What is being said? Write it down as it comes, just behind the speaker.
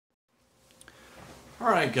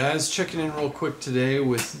Alright guys, checking in real quick today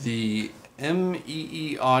with the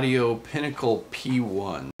MEE Audio Pinnacle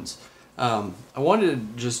P1s. I wanted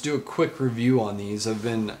to just do a quick review on these. I've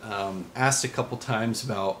been asked a couple times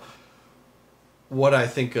about what I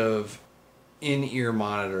think of in-ear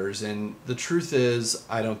monitors, and the truth is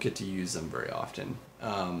I don't get to use them very often.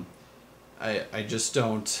 I just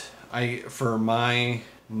don't. For my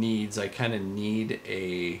needs, I kind of need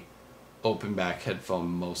a open back headphone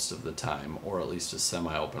most of the time, or at least a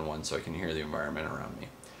semi-open one so I can hear the environment around me.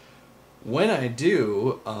 When I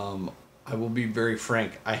do, I will be very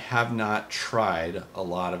frank, I have not tried a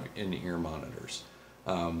lot of in-ear monitors.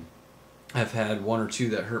 I've had one or two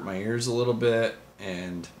that hurt my ears a little bit,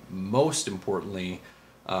 and most importantly,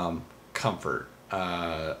 comfort.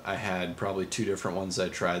 I had probably two different ones I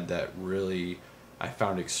tried that really I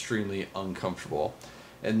found extremely uncomfortable.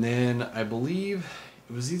 And then I believe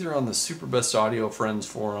it was either on the Super Best Audio Friends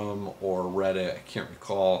forum or Reddit, I can't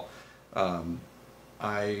recall.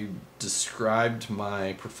 I described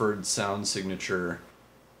my preferred sound signature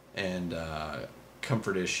and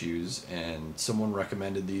comfort issues, and someone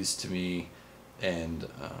recommended these to me, and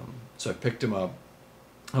so I picked them up.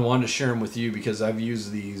 I wanted to share them with you because I've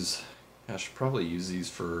used these, I should probably use these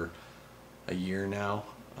for a year now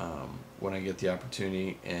when I get the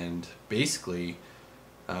opportunity, and basically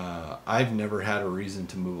I've never had a reason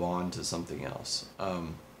to move on to something else.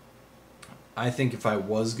 I think if I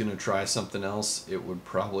was going to try something else, it would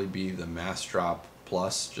probably be the Mass Drop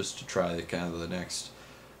Plus, just to try the kind of the next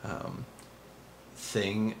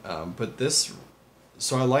thing. But this,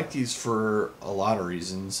 so I like these for a lot of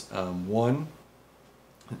reasons. One,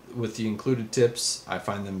 with the included tips, I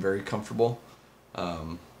find them very comfortable,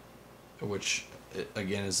 which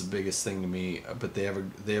again is the biggest thing to me. But they have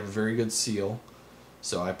a very good seal.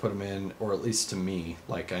 So I put them in, or at least to me,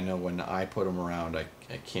 like I know when I put them around, I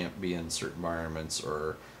can't be in certain environments,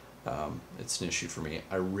 or it's an issue for me.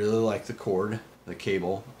 I really like the cord, the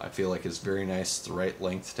cable. I feel like it's very nice, the right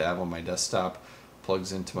length to have on my desktop.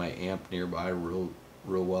 Plugs into my amp nearby real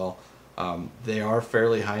well. They are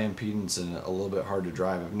fairly high impedance and a little bit hard to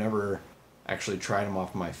drive. I've never actually tried them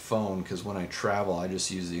off my phone because when I travel, I just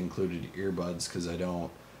use the included earbuds because I don't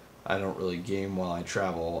really game while I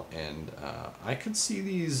travel, and I could see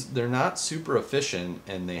these, they're not super efficient,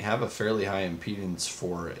 and they have a fairly high impedance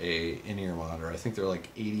for a in-ear monitor. I think they're like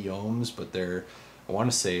 80 ohms, but they're, I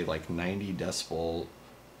want to say like 90 decibel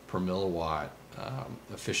per milliwatt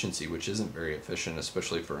efficiency, which isn't very efficient,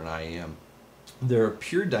 especially for an IEM. They're a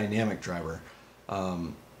pure dynamic driver.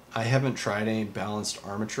 I haven't tried any balanced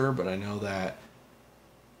armature, but I know that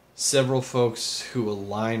several folks who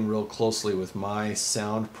align real closely with my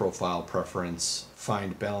sound profile preference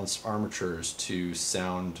find balanced armatures to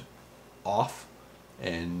sound off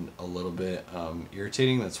and a little bit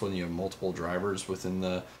irritating. That's when you have multiple drivers within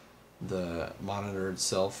the monitor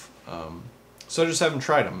itself. So I just haven't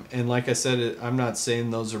tried them. And like I said, I'm not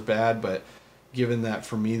saying those are bad, but given that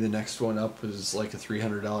for me the next one up is like a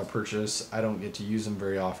 $300 purchase, I don't get to use them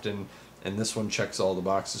very often, and this one checks all the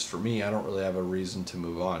boxes for me, I don't really have a reason to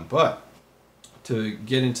move on. But to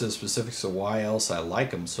get into the specifics of why else I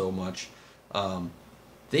like them so much,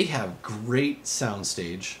 they have great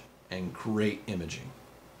soundstage and great imaging.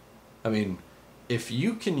 I mean, if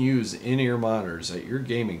you can use in-ear monitors at your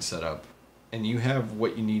gaming setup and you have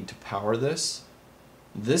what you need to power this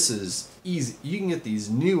is easy. You can get these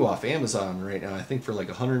new off Amazon right now, I think for like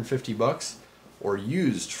 150 bucks, or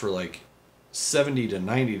used for like $70 to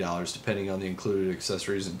 $90 depending on the included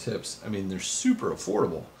accessories and tips. I mean, they're super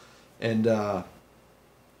affordable, and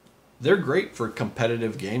they're great for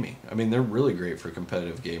competitive gaming. I mean, they're really great for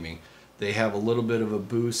competitive gaming. They have a little bit of a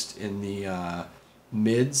boost in the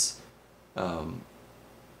mids.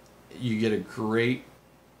 You get a great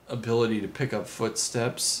ability to pick up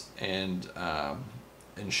footsteps and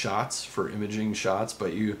shots for imaging shots,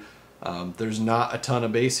 but there's not a ton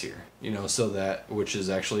of bass here, so that, which is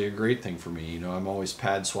actually a great thing for me. I'm always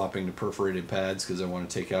pad swapping to perforated pads because I want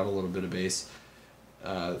to take out a little bit of bass.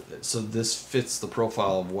 So this fits the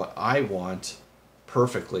profile of what I want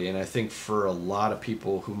perfectly, and I think for a lot of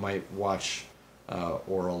people who might watch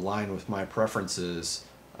or align with my preferences,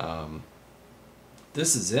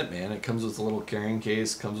 this is it, man. It comes with a little carrying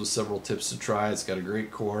case, comes with several tips to try, it's got a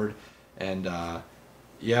great cord, and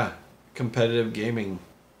yeah, competitive gaming,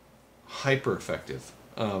 hyper effective.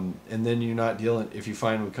 And then you're not dealing, if you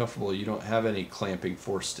find them comfortable, you don't have any clamping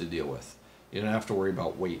force to deal with. You don't have to worry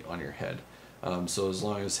about weight on your head. So as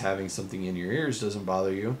long as having something in your ears doesn't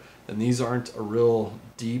bother you, and these aren't a real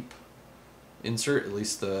deep insert, at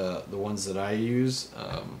least the ones that I use,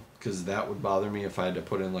 because that would bother me if I had to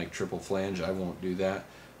put in like triple flange. I won't do that.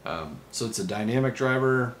 So it's a dynamic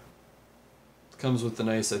driver. Comes with the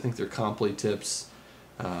nice, I think they're Comply tips.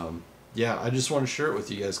 Yeah, I just want to share it with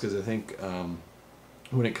you guys because I think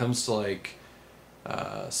when it comes to like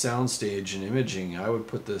soundstage and imaging, I would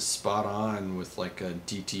put this spot on with like a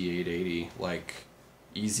DT880, like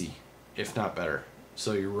easy, if not better.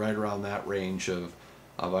 So you're right around that range of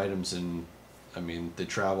items, and I mean they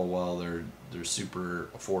travel well. They're super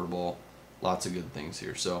affordable. Lots of good things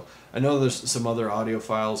here. So I know there's some other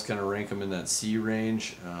audiophiles kind of rank them in that C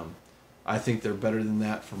range. I think they're better than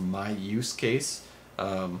that for my use case.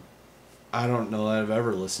 I don't know that I've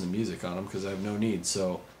ever listened to music on them because I have no need.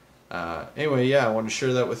 So anyway, yeah, I want to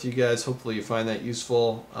share that with you guys. Hopefully you find that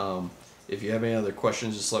useful. If you have any other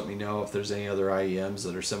questions, just let me know. If there's any other IEMs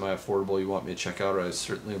that are semi-affordable you want me to check out, I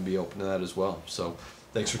certainly would be open to that as well. So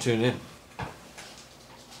thanks for tuning in.